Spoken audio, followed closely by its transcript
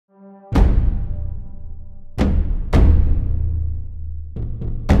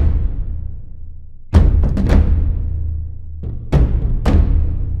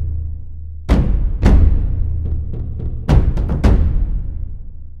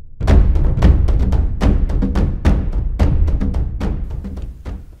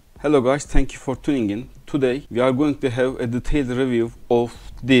Hello guys, thank you for tuning in. Today we are going to have a detailed review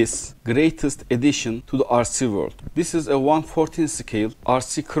of this greatest addition to the RC world. This is a 1/14 scale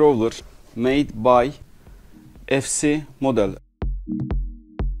RC crawler made by FC model.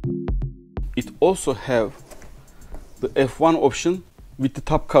 It also have the F1 option with the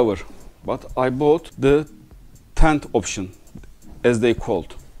top cover, but I bought the tent option as they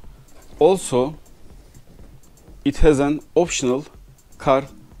called. Also, it has an optional car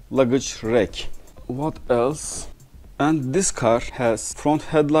luggage rack. What else? And this car has front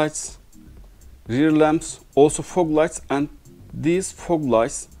headlights, rear lamps, also fog lights, and these fog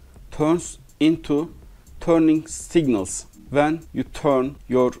lights turns into turning signals when you turn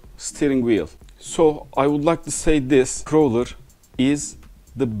your steering wheel. So I would like to say this crawler is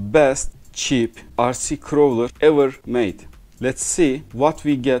the best cheap RC crawler ever made. Let's see what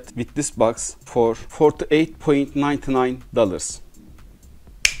we get with this box for $48.99.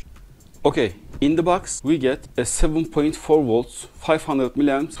 Okay, in the box we get a 7.4 volts 500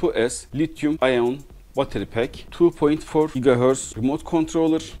 mAh 2S lithium ion battery pack, 2.4 GHz remote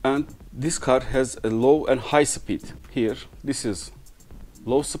controller, and this car has a low and high speed. Here this is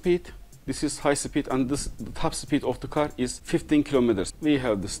low speed, this is high speed, and the top speed of the car is 15 kilometers. We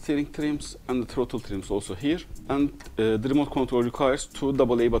have the steering trims and the throttle trims also here, and the remote control requires two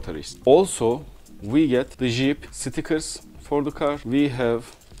AA batteries. Also we get the Jeep stickers for the car. We have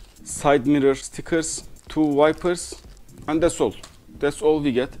side mirror stickers, two wipers, and that's all. That's all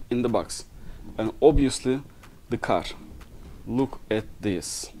we get in the box. And obviously the car. Look at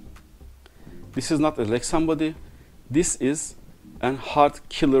this. This is not a Lexan body. This is a hard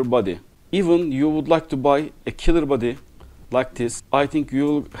killer body. Even you would like to buy a killer body like this, I think you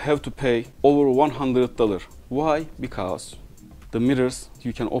will have to pay over $100. Why? Because the mirrors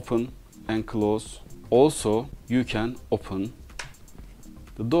you can open and close. Also you can open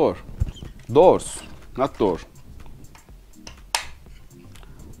the doors, not door.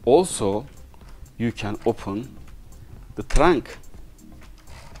 Also you can open the trunk.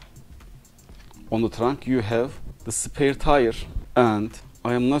 On the trunk you have the spare tire, and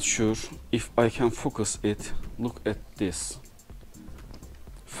I am not sure if I can focus it. Look at this.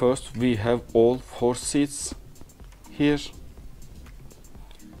 First we have all four seats here,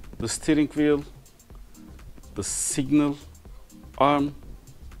 the steering wheel, the signal arm.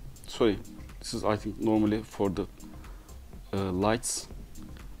 Sorry, this is I think normally for the lights,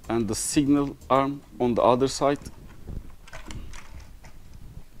 and the signal arm on the other side.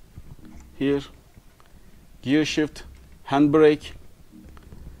 Here, gear shift, handbrake,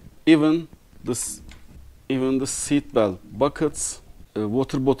 even the seat belt buckets,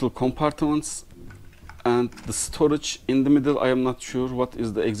 water bottle compartments, and the storage in the middle. I am not sure what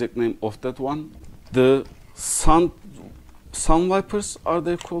is the exact name of that one. The sun wipers, are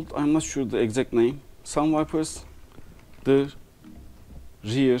they called? I'm not sure the exact name. Sun wipers, the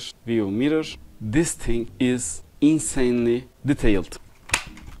rear view mirror. This thing is insanely detailed.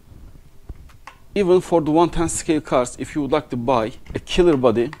 Even for the 1/10 scale cars, if you would like to buy a killer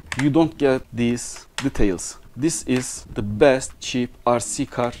body, you don't get these details. This is the best cheap RC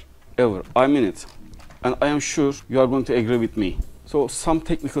car ever. I mean it. And I am sure you are going to agree with me. So some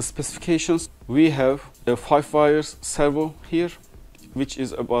technical specifications. We have a 5 wires servo here, which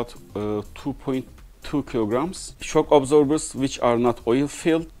is about 2.2 kilograms. Shock absorbers, which are not oil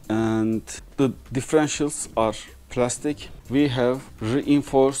filled, and the differentials are plastic. We have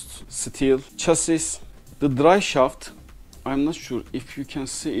reinforced steel chassis. The dry shaft, I'm not sure if you can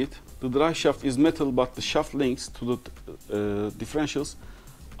see it. The dry shaft is metal, but the shaft links to the differentials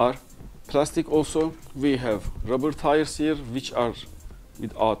are plastic also. We have rubber tires here, which are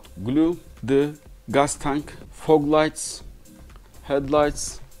without glue. The gas tank, fog lights,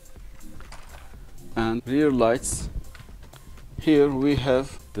 headlights, and rear lights. Here we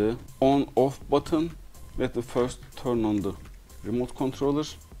have the on-off button. Let us first turn on the remote controller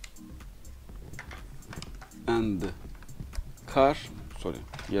and the car. Sorry,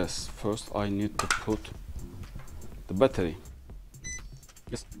 yes, first I need to put the battery.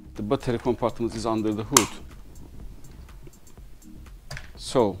 Yes, the battery compartment is under the hood.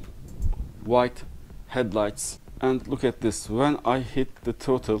 So, white headlights, and look at this. When I hit the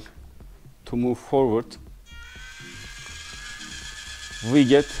throttle to move forward, we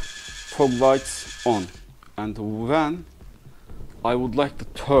get fog lights on. And when I would like to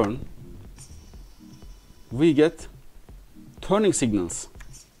turn, we get turning signals.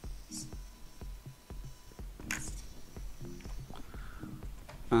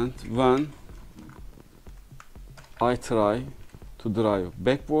 And when I try to drive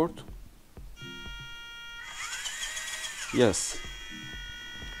backward, yes,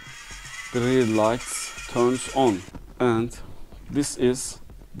 the rear lights turns on, and this is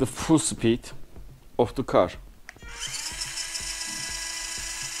the full speed of the car,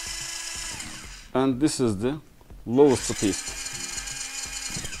 and this is the lowest speed.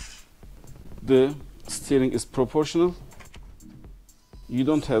 The steering is proportional. You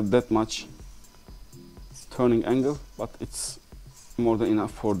don't have that much turning angle, but it's more than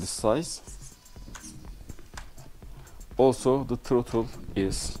enough for this size. Also, the throttle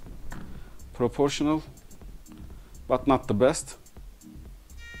is proportional, but not the best.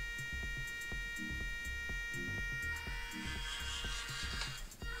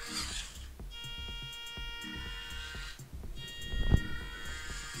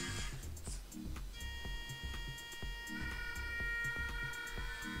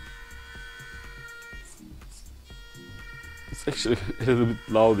 It's actually a little bit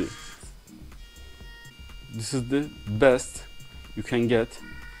loudy. This is the best you can get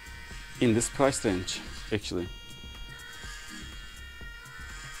in this price range, actually.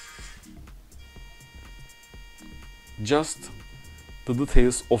 Just the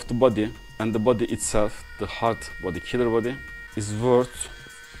details of the body and the body itself, the hard body, killer body, is worth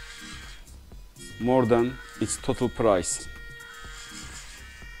more than its total price.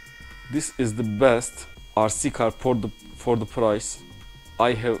 This is the best RC car for the price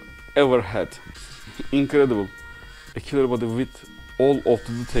I have ever had. Incredible. A killer body with all of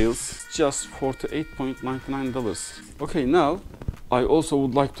the details, just $48.99. Okay, now I also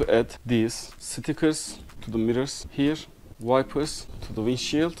would like to add these stickers to the mirrors here, wipers to the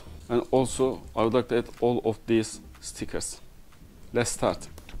windshield, and also I would like to add all of these stickers. Let's start.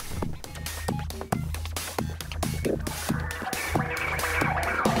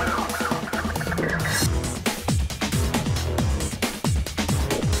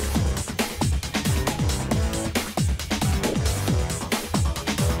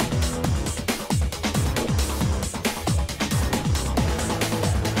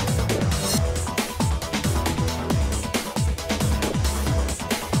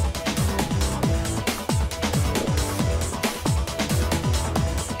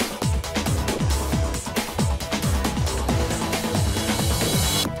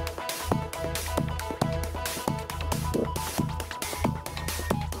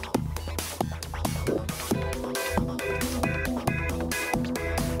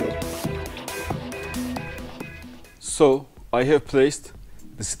 So I have placed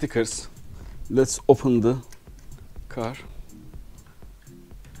the stickers. Let's open the car.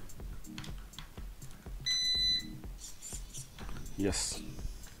 Yes.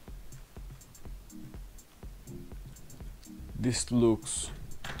 This looks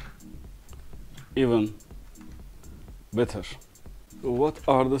even better. So what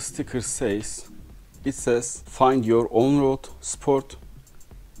are the stickers says? It says find your own road, sport.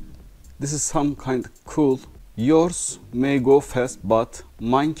 This is some kind of cool. Yours may go fast, but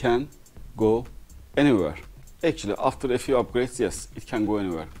mine can go anywhere. Actually, after a few upgrades, yes, it can go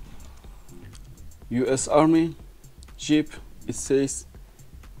anywhere. US Army, Jeep, it says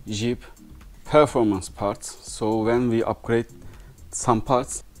Jeep performance parts. So when we upgrade some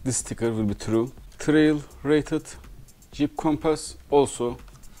parts, this sticker will be true. Trail rated, Jeep Compass, also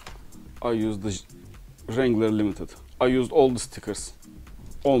I used the Wrangler Limited. I used all the stickers,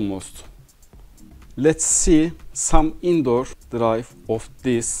 almost. Let's see some indoor drive of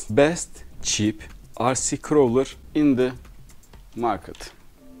this best cheap RC crawler in the market.